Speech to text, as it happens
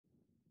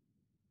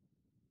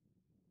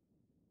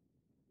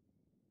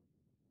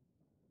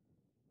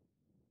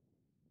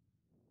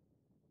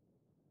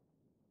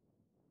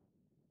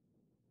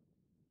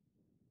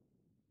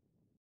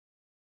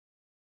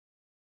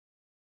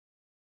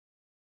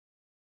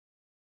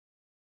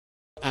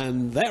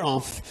And they're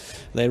off.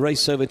 They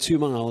race over 2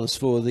 miles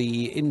for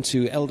the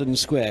into Eldon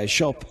Square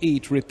Shop,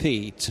 Eat,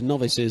 Repeat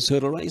novices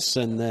hurdle race,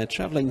 and they're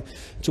travelling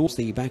towards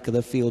the back of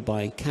the field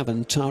by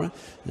Caventara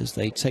as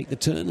they take the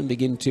turn and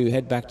begin to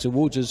head back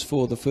towards us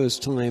for the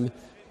first time.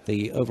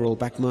 The overall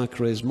back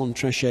marker is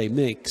Montrachet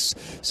Mix.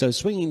 So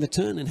swinging the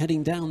turn and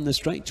heading down the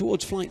straight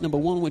towards flight number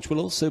 1, which will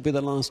also be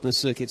the last in the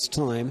circuit's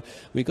time.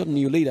 We've got a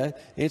new leader.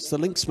 It's the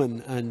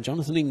Linksman, and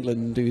Jonathan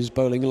England, who's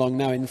bowling along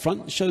now in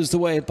front, shows the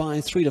way by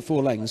 3 to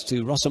 4 lengths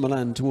to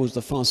Rossamolan towards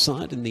the far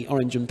side in the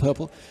orange and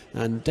purple,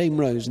 and Dame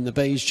Rose in the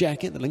beige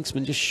jacket. The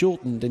Linksman just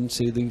shortened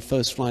into the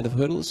first flight of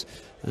hurdles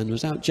and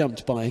was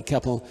out-jumped by a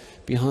couple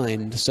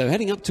behind. So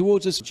heading up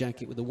towards us,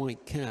 jacket with a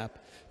white cap,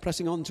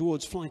 pressing on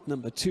towards flight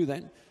number 2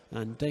 then.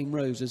 And Dame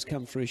Rose has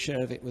come for a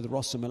share of it with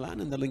Rossamolan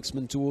and the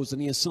Linksman towards the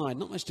near side.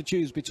 Not much to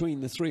choose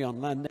between the 3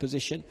 on land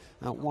position.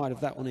 Out wide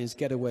of that one is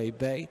Getaway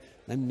Bay.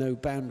 Then no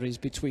boundaries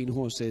between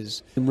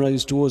horses. Dame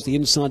Rose towards the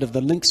inside of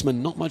the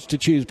Linksman. Not much to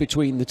choose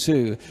between the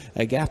 2.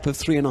 A gap of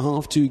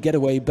 3.5 to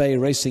Getaway Bay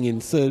racing in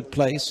 3rd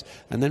place.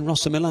 And then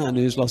Rossamolan,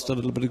 who's lost a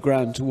little bit of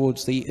ground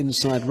towards the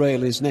inside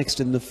rail, is next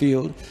in the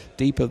field.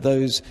 Deep of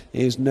those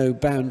is No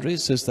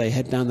Boundaries as they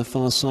head down the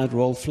far side.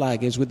 Royal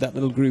Flag is with that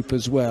little group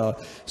as well.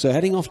 So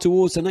heading off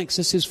towards the next,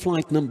 this is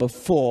flight number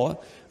 4.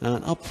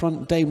 Up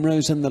front, Dame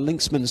Rose and the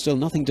Linksman, still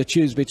nothing to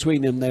choose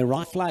between them. Their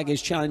right flag is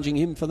challenging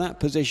him for that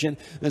position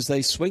as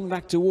they swing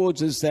back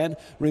towards us then.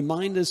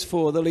 Reminders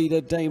for the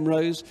leader, Dame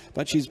Rose,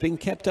 but she's been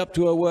kept up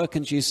to her work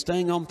and she's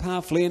staying on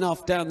powerfully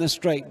enough down the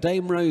straight.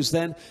 Dame Rose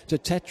then to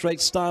Tetrate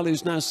Style,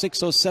 who's now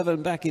 6 or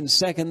 7 back in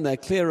second. They're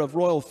clear of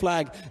Royal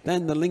Flag.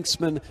 Then the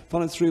Linksman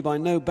followed through by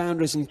No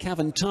Boundaries and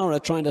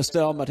Caventara trying to stay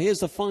on. But here's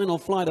the final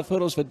flight of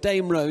hurdles for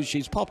Dame Rose.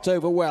 She's popped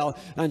over well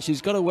and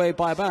she's got away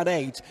by about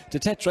 8 to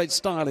Tetrate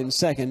Style in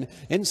second.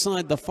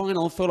 Inside the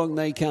final furlong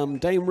they come.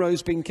 Dame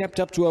Rose, being kept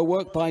up to her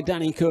work by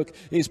Danny Cook,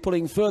 is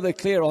pulling further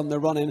clear on the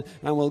run-in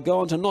and will go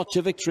on to notch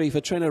a victory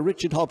for trainer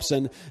Richard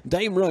Hobson.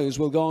 Dame Rose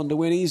will go on to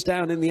win. He's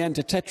down in the end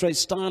to Tetrate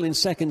Style in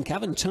second.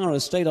 Caventara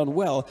stayed on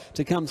well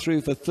to come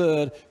through for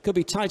 3rd. Could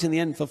be tight in the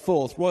end for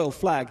 4th. Royal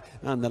Flag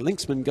and the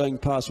Linksman going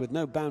past with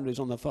No Boundaries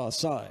on the far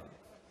side.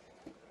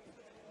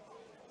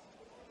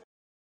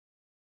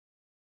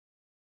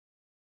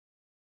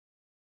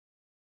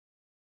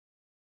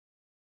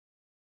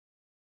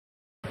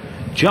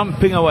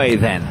 Jumping away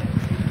then,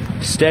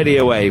 steady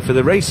away for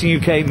the Racing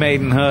UK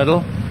maiden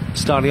hurdle,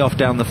 starting off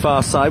down the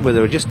far side where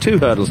there are just 2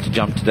 hurdles to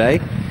jump today.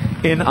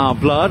 In Our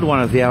Blood,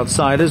 one of the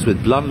outsiders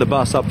with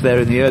Blunderbuss up there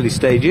in the early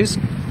stages,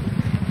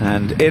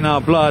 and In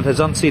Our Blood has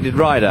unseated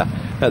rider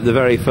at the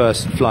very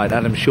first flight.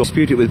 Adam Shaw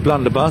disputed with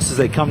Blunderbuss as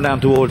they come down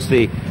towards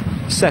the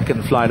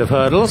 2nd flight of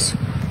hurdles.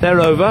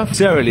 They're over.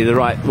 Necessarily the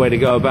right way to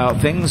go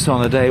about things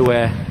on a day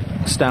where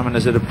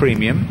stamina's at a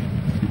premium.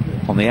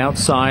 On the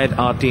outside,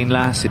 Ardeen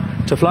Lass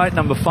to flight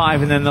number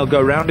 5, and then they'll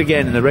go round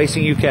again in the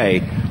Racing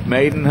UK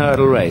maiden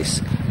hurdle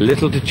race.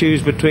 Little to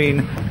choose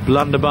between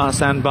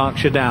Blunderbuss and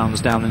Berkshire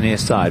Downs down the near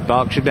side.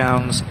 Berkshire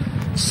Downs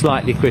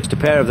slightly quick, a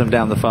pair of them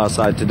down the far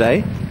side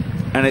today,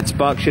 and it's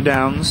Berkshire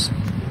Downs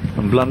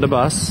and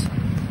Blunderbuss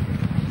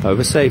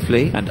over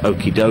safely and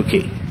Okie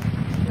Dokie.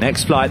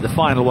 Next flight, the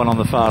final one on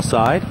the far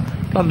side.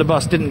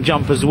 Blunderbuss didn't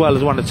jump as well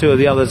as 1 or 2 of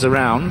the others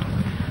around,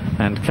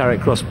 and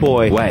Carrot Cross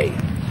Boy away.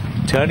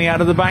 Turning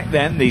out of the back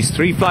then, these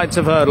 3 flights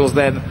of hurdles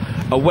then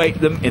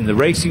await them in the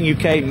Racing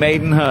UK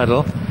maiden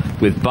hurdle,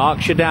 with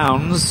Berkshire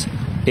Downs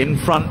in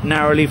front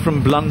narrowly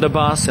from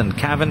Blunderbuss and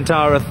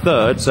Caventara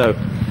 3rd. So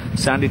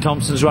Sandy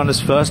Thompson's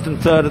runners 1st and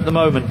 3rd at the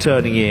moment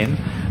turning in.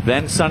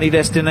 Then Sunny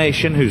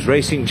Destination, who's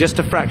racing just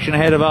a fraction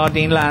ahead of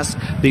Ardeen Lass.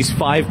 These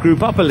 5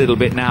 group up a little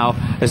bit now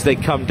as they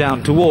come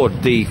down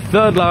toward the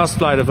 3rd last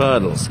flight of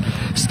hurdles.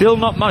 Still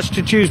not much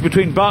to choose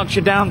between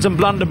Berkshire Downs and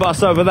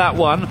Blunderbuss over that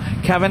one.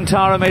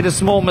 Caventara made a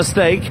small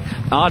mistake.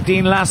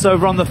 Ardeen Lass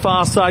over on the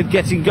far side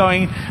getting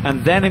going,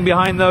 and then in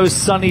behind those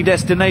Sunny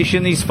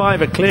Destination. These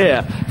 5 are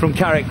clear from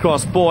Carrot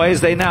Cross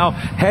Boys. They now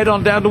head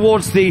on down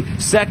towards the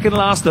 2nd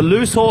last. The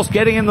loose horse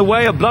getting in the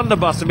way of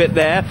Blunderbuss a bit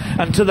there,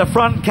 and to the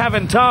front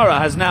Caventara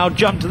has now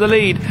jumped to the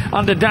lead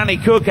under Danny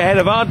Cook ahead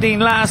of Ardeen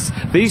Lass.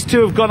 These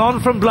 2 have gone on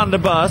from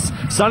Blunderbuss.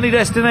 Sunny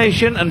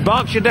Destination and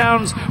Berkshire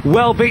Downs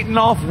well beaten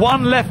off.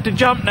 1 left to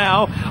jump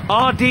now.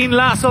 Ardeen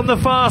Lass on the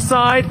far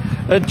side,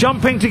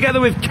 jumping together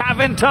with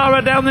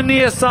Caventara down the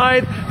near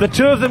side. The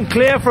 2 of them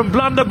clear from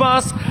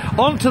Blunderbuss.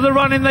 Onto the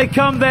run-in they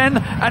come then,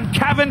 and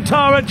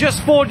Caventara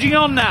just forging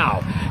on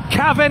now.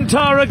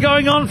 Caventara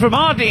going on from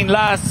Ardeen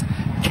Lass.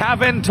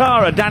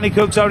 Caventara, Danny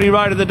Cook's only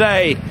ride of the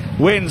day,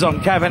 wins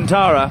on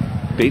Caventara.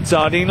 Beats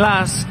Ardeen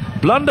Lass.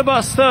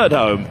 Blunderbuss 3rd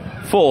home.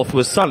 4th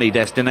was Sunny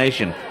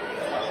Destination.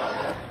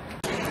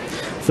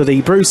 For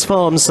the Bruce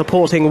Farms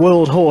supporting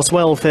World Horse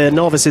Welfare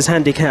Novices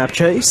Handicap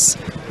Chase,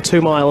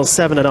 2 miles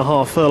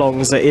 7.5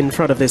 furlongs in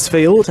front of this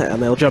field,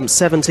 and they'll jump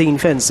 17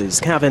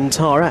 fences.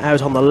 Caventara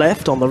out on the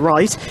left. On the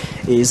right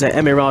is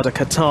Emirada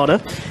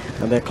Katana,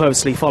 and they're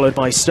closely followed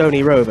by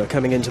Stony Rover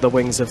coming into the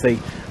wings of the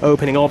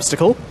opening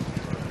obstacle.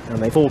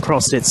 and they've all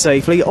crossed it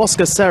safely.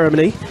 Oscar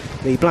Ceremony,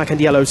 the black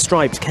and yellow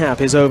striped cap,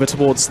 is over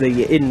towards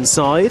the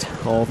inside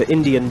of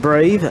Indian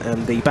Brave,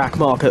 and the back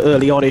marker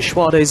early on is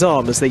Choix des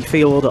Armes as the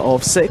field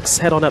of 6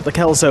 head on up the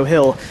Kelso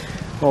Hill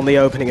on the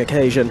opening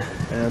occasion,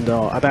 and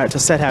are about to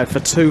set out for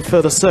 2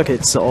 further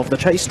circuits of the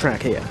chase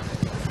track here.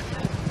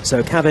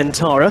 So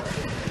Caventara,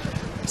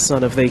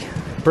 son of the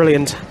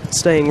brilliant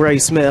staying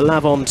race mare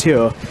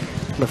L'Aventure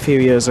from a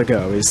few years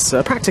ago, is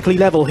practically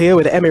level here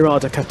with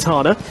Emirate de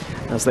Katana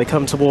as they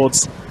come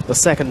towards the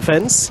second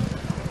fence.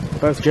 They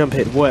both jump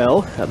it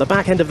well. At the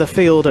back end of the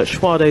field at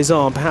Choix des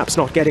Armes, perhaps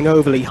not getting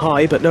overly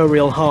high, but no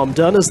real harm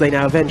done as they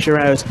now venture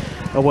out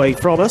away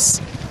from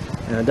us.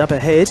 And up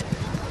ahead,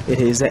 it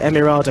is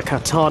Emirate de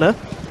Katana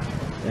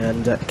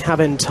and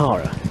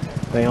Caventara.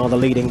 They are the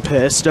leading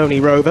pair. Stony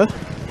Rover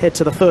head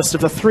to the first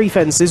of the 3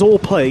 fences, all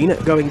plain,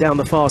 going down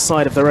the far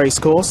side of the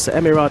racecourse.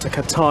 Emirate de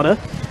Katana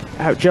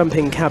out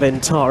jumping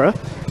Caventara,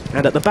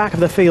 and at the back of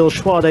the field,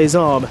 Choix des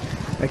Armes,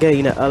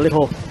 again a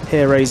little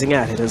hair-raising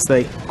at it as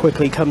they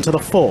quickly come to the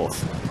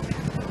 4th.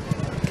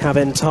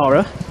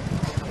 Caventara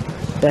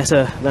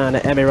better than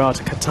Emirate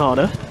de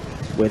Katana,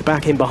 with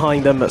back in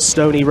behind them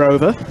Stony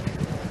Rover.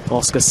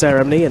 Oscar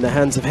Ceremony in the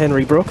hands of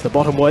Henry Brook, the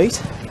bottom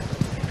weight,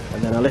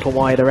 and then a little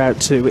wider out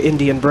to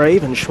Indian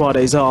Brave and Choix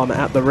des Armes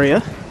at the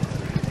rear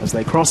as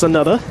they cross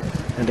another,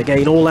 and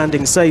again all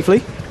landing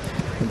safely.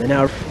 And they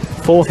now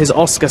 4th is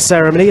Oscar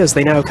Ceremony as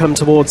they now come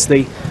towards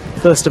the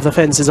first of the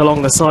fences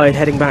along the side,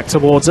 heading back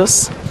towards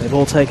us. They've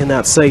all taken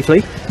that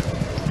safely.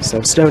 So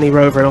Stony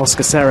Rover and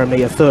Oscar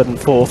Ceremony are 3rd and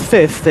 4th.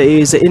 5th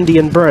is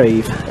Indian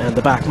Brave, and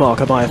the back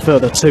marker by a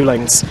further 2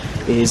 lengths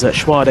is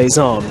Choix des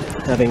Armes,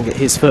 having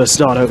his first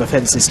start over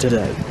fences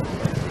today.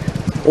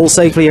 All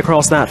safely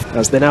across that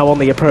as they're now on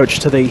the approach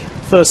to the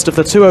first of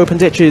the 2 open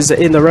ditches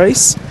in the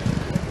race.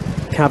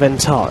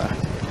 Caventara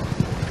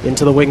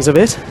into the wings of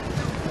it,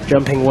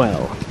 jumping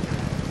well.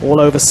 All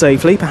over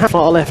safely. Perhaps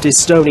far left is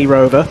Stony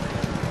Rover.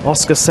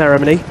 Oscar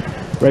Ceremony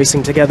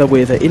racing together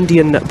with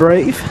Indian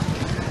Brave,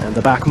 and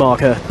the back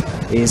marker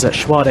is at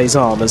Choix des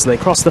Armes as they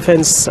cross the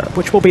fence,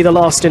 which will be the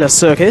last in a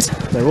circuit.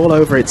 They're all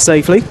over it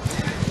safely,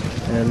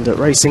 and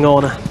racing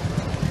on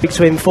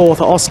to him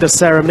 4th Oscar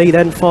Ceremony,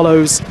 then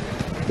follows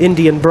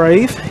Indian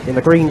Brave in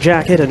the green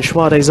jacket, and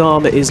Choix des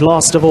Armes is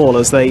last of all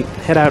as they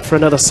head out for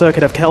another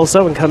circuit of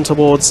Kelso and come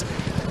towards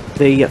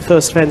the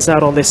first fence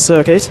out on this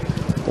circuit,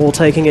 all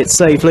taking it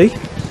safely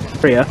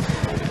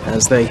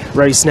as they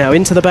race now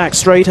into the back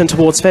straight and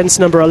towards fence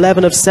number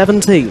 11 of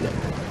 17.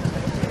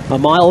 A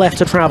mile left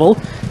to travel,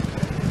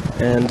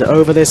 and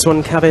over this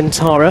one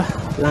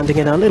Caventara landing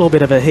in a little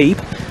bit of a heap.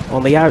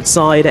 On the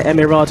outside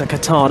Emirate de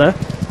Katana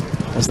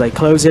as they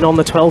close in on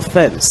the 12th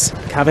fence.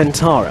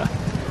 Caventara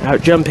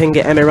out jumping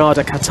Emirate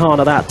de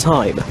Katana that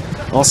time.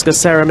 Oscar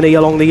Ceremony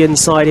along the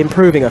inside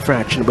improving a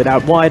fraction, with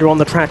out wider on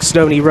the track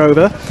Stony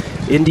Rover.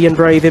 Indian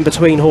Brave in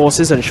between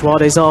horses, and Choix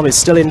des Armes is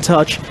still in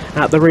touch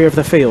at the rear of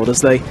the field as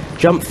they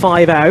jump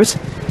 5 out.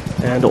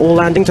 And all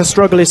landing to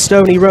struggle is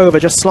Stony Rover,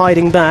 just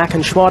sliding back,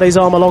 and Choix des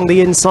Armes along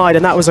the inside,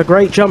 and that was a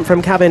great jump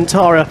from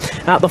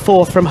Caventara at the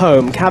 4th from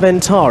home.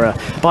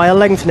 Caventara by a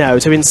length now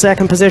to in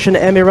 2nd position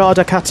Emirate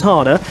de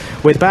Katana,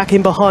 with back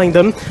in behind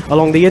them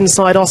along the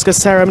inside Oscar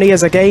Ceremony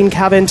as again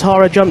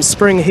Caventara jumps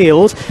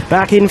spring-heeled.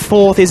 Back in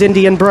 4th is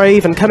Indian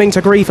Brave, and coming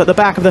to grief at the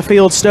back of the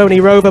field Stony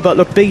Rover, but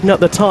looked beaten at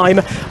the time.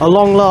 A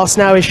long last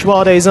now is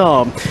Choix des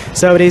Armes.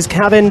 So it is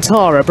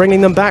Caventara bringing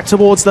them back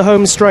towards the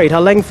home straight, a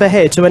length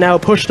ahead to a now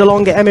pushed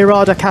along Emirate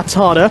de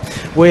Katana,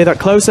 with a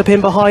close-up in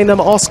behind them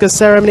Oscar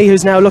Ceremony,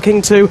 who's now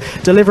looking to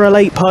deliver a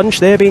late punch.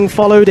 They're being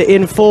followed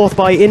in 4th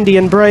by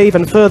Indian Brave,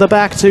 and further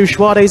back to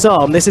Choix des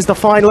Armes. This is the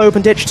final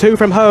open ditch 2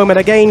 from home, and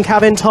again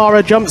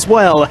Caventara jumps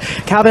well.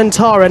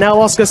 Caventara, now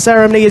Oscar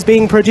Ceremony is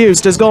being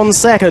produced, has gone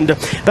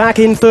 2nd. Back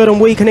in 3rd and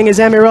weakening is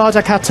Emirate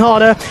de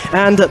Katana,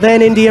 and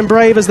then Indian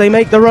Brave as they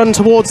make the run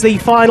towards the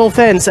final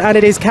fence, and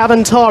it is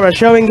Caventara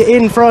showing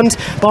in front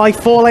by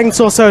 4 lengths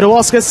or so to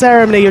Oscar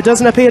Ceremony, who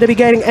doesn't appear to be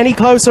getting any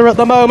closer at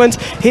the moment.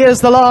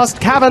 Here's the last.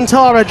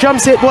 Caventara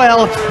jumps it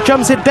well,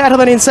 jumps it better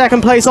than in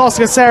 2nd place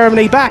Oscar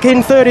Ceremony. Back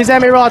in 3rd is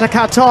Emirate de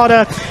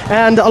Katana,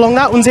 and along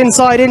that one's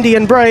inside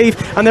Indian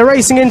Brave, and they're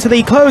racing into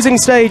the closing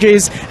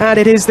stages, and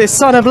it is this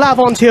son of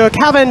L'Aventure,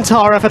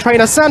 Caventara, for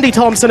trainer Sandy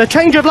Thompson. A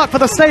change of luck for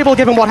the stable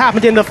given what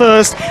happened in the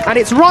first, and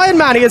it's Ryan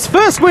Manier's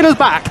first winner's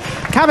back.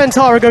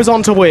 Caventara goes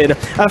on to win.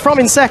 From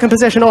in 2nd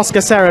position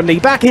Oscar Ceremony.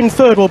 Back in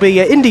 3rd will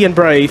be Indian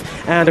Brave,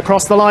 and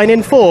across the line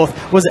in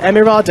 4th was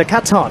Emirate de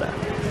Katana.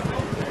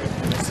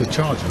 The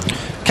charger.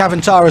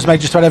 Caventara has made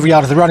just about every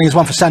yard of the running. Is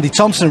one for Sandy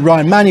Thompson and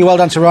Ryan Manny. Well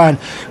done to Ryan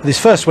with his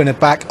first winner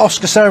back.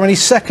 Oscar Ceremony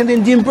 2nd,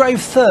 Indian Brave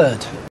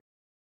 3rd.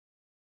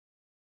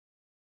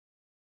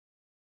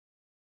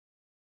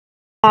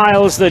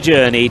 Miles the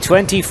journey,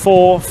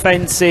 24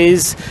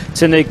 fences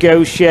to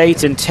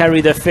negotiate, and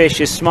Terry the Fish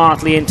is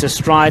smartly into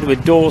stride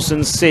with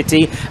Dawson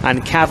City,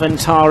 and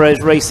Caventara is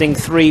racing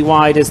 3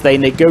 wide as they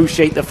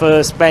negotiate the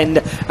first bend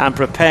and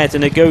prepare to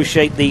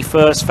negotiate the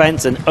first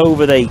fence, and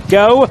over they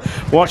go.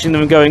 Watching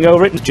them going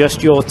over it,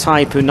 Just Your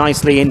Type, who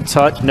nicely in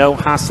touch, No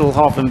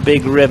Hasselhoff and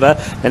Big River,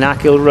 then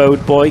Achill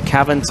Road Boy.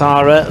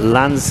 Caventara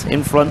lands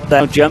in front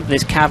there. Jump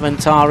is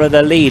Caventara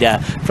the leader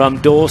from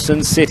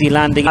Dawson City,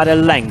 landing at a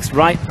length,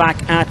 right back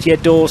at you,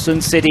 Dawson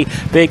City.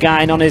 Big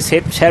Iron on his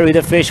hip. Terry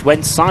the Fish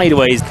went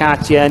sideways.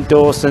 Katya and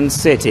Dawson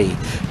City.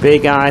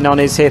 Big Iron on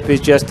his hip is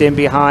just in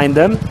behind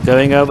them,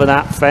 going over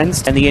that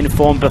fence. And the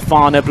informed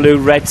Bafana Blue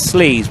Red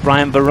Sleeves.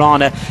 Brian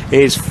Barana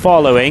is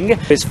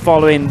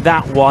following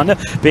that one,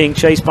 being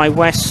chased by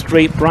West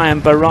Street,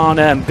 Brian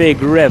Barana and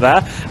Big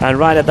River. And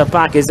right at the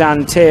back is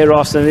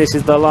Anteros, and this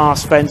is the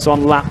last fence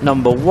on lap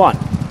number 1.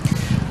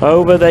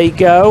 Over they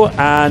go,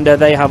 and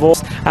they have all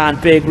and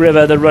Big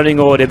River the running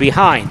order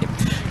behind.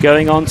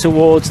 Going on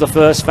towards the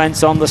first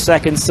fence on the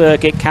second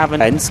circuit,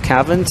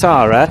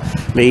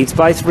 Caventara leads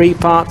by 3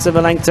 parts of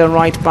a length to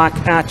right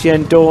back at you,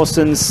 and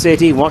Dawson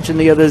City watching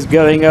the others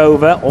going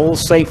over, all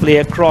safely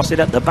across it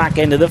at the back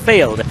end of the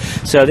field.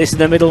 So this is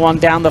the middle one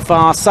down the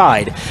far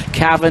side.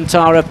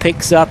 Caventara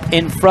picks up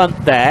in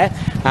front there.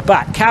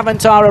 Back,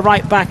 Caventara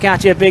right back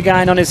at you, Big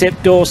Iron on his hip,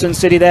 Dawson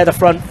City there, the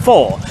front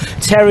 4.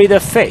 Terry the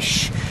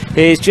Fish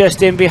is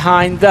just in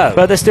behind though,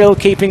 but they're still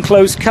keeping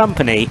close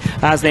company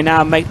as they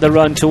now make the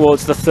run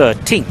towards the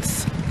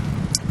 13th.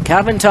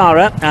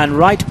 Caventara and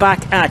right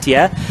back at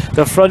you,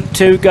 the front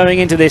 2 going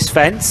into this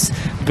fence,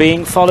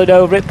 being followed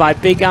over it by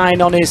Big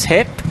Iron on his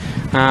hip,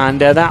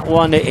 and that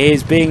one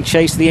is being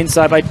chased to the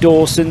inside by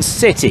Dawson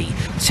City.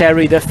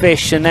 Terry the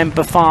Fish and then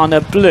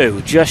Bafana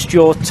Blue. Just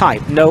Your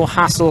Type, No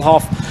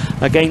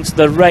Hasselhoff against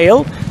the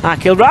rail.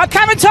 Achill Road.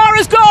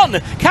 Caventara's gone!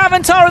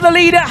 Caventara the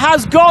leader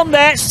has gone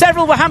there.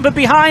 Several were hampered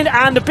behind,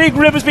 and the Big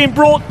River's been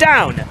brought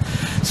down.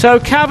 So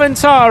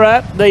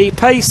Caventara, the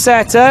pace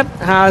setter,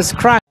 has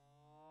crashed.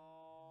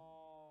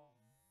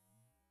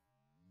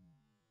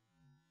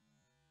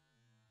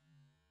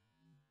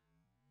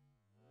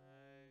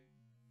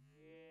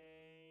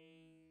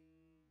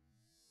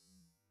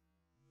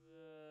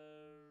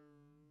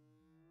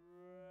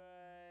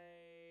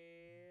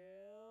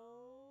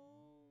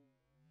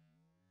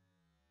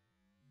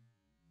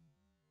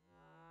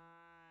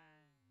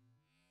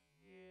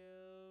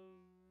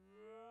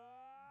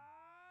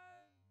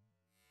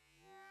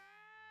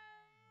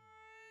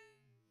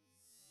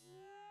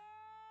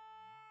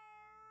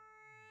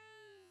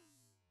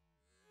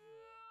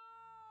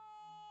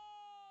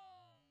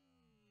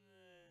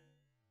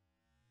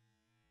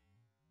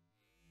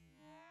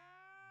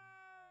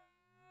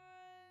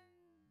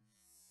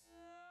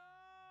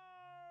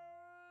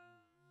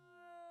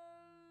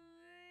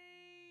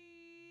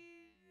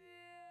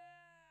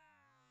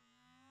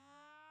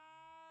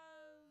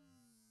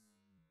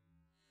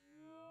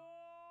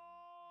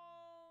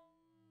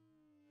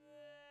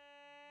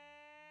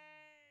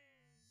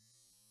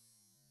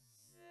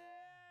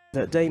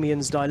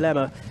 Damien's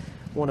Dilemma,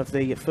 one of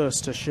the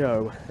first to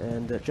show,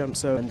 and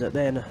jumps over, and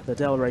then the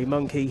Delray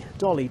Monkey,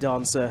 Dolly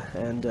Dancer,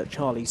 and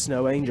Charlie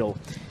Snow Angel.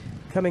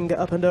 Coming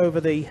up and over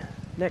the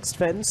next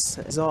fence,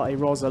 Zae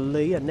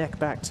Rosalie, a neck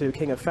back to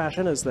King of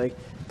Fashion as they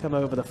come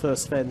over the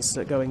first fence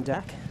going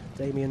back.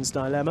 Damien's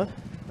Dilemma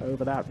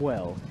over that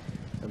well,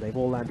 and they've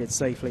all landed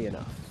safely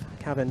enough.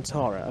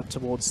 Caventara up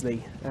towards the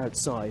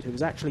outside, who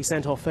was actually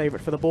sent off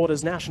favourite for the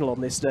Borders National on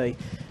this day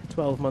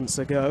 12 months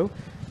ago,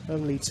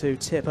 only to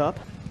tip up.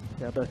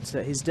 But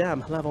his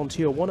dam,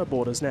 L'Aventure, won a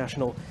Borders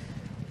National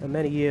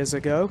many years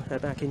ago,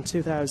 back in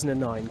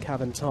 2009.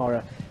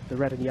 Caventara, the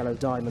red and yellow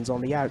diamonds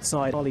on the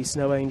outside. Charlie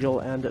Snow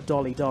Angel and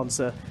Dolly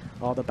Dancer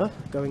are the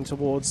going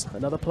towards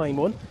another plain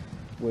one,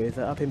 with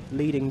up in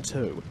leading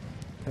 2.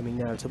 Coming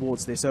now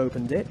towards this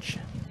open ditch.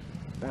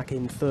 Back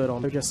in third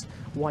on, just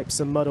wipe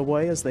some mud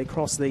away as they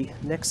cross the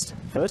next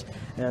foot,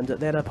 and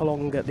then up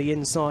along the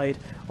inside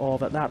of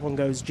that one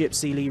goes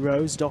Gypsy Lee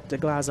Rose. Dr.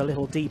 Glaz a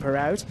little deeper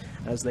out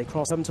as they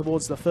cross them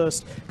towards the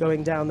first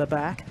going down the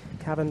back.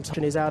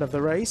 Caventara is out of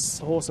the race.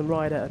 Horse and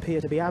rider appear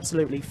to be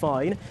absolutely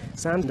fine.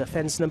 Sand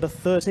fence number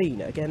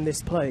 13, again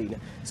this plane.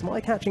 Some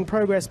eye-catching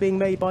progress being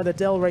made by the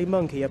Delray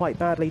Monkey, quite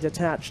badly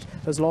detached,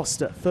 has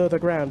lost further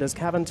ground as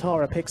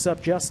Caventara picks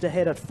up just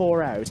ahead at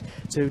 4 out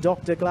to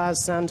Dr. Glaz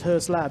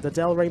Sandhurst Lad, the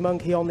Delray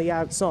Monkey on the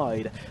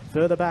outside.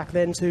 Further back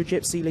then to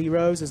Gypsy Lee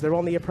Rose as they're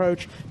on the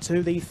approach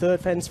to the third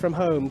fence from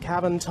home.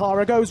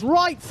 Caventara goes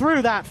right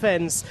through that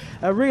fence.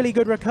 A really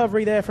good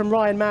recovery there from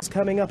Ryan Mass,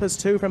 coming up as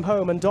 2 from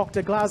home, and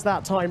Dr. Glaz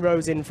that time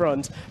Rose in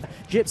front.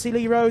 Gypsy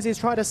Lee Rose is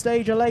trying to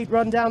stage a late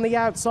run down the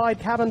outside.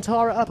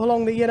 Caventara up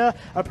along the inner,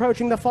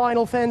 approaching the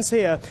final fence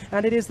here,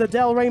 and it is the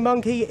Delray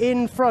Monkey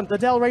in front. The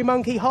Delray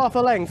Monkey half a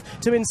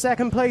length to in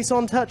second place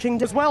on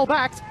touching, as well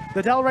backed.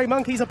 The Delray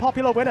Monkey's a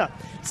popular winner.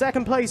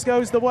 Second place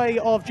goes the way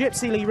of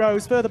Gypsy Lee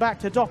Rose. Further back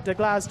to Dr.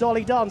 Glaz,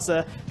 Dolly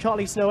Dancer,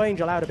 Charlie Snow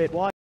Angel out a bit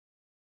wide.